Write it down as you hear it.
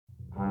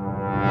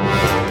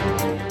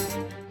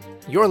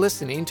You're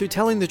listening to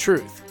Telling the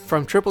Truth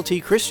from Triple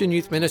T Christian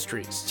Youth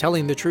Ministries,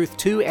 telling the truth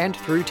to and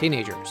through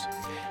teenagers.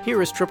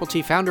 Here is Triple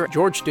T founder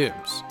George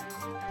Dooms.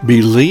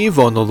 Believe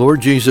on the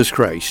Lord Jesus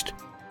Christ.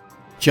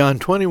 John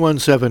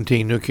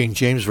 21:17, New King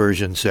James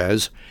Version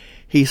says,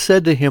 He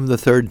said to him the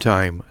third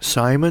time,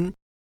 Simon,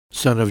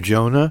 son of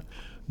Jonah,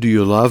 do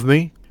you love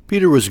me?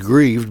 Peter was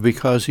grieved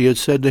because he had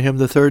said to him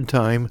the third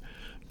time,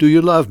 do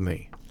you love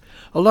me?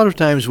 A lot of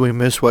times we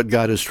miss what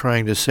God is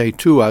trying to say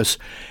to us,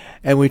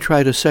 and we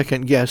try to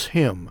second-guess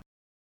Him.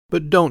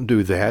 But don't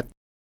do that.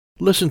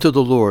 Listen to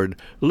the Lord.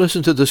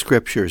 Listen to the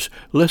Scriptures.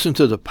 Listen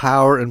to the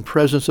power and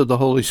presence of the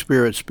Holy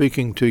Spirit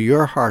speaking to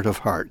your heart of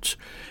hearts.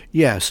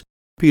 Yes,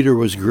 Peter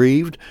was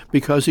grieved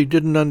because he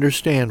didn't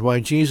understand why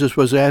Jesus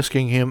was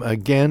asking him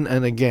again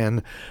and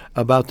again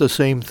about the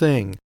same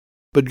thing.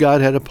 But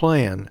God had a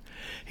plan.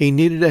 He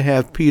needed to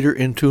have Peter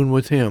in tune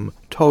with Him,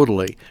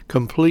 totally,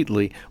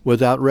 completely,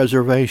 without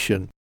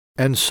reservation.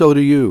 And so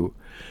do you.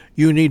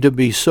 You need to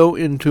be so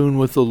in tune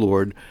with the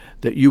Lord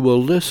that you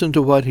will listen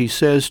to what He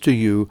says to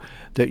you,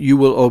 that you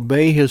will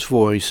obey His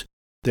voice,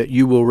 that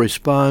you will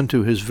respond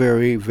to His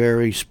very,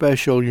 very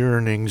special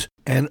yearnings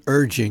and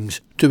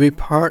urgings to be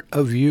part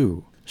of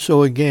you.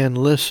 So again,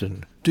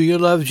 listen. Do you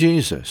love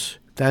Jesus?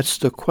 That's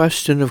the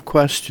question of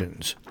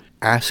questions.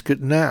 Ask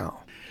it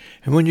now.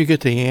 And when you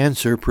get the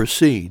answer,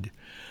 proceed.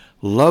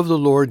 Love the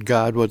Lord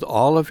God with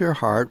all of your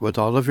heart, with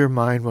all of your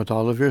mind, with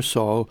all of your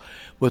soul,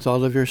 with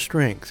all of your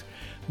strength.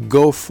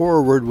 Go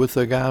forward with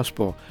the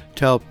gospel.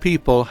 Tell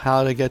people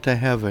how to get to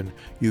heaven.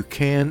 You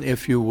can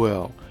if you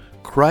will.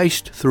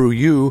 Christ through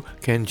you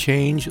can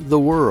change the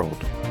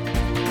world.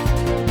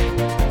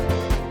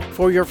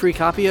 For your free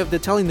copy of the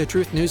Telling the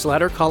Truth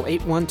newsletter, call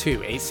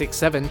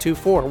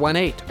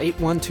 812-867-2418,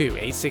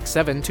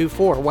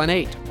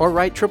 812-867-2418, or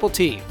write Triple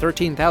T,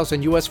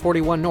 13,000 U.S.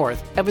 41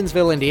 North,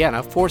 Evansville,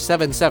 Indiana,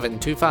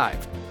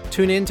 47725.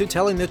 Tune in to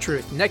Telling the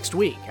Truth next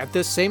week at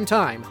this same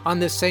time on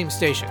this same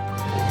station.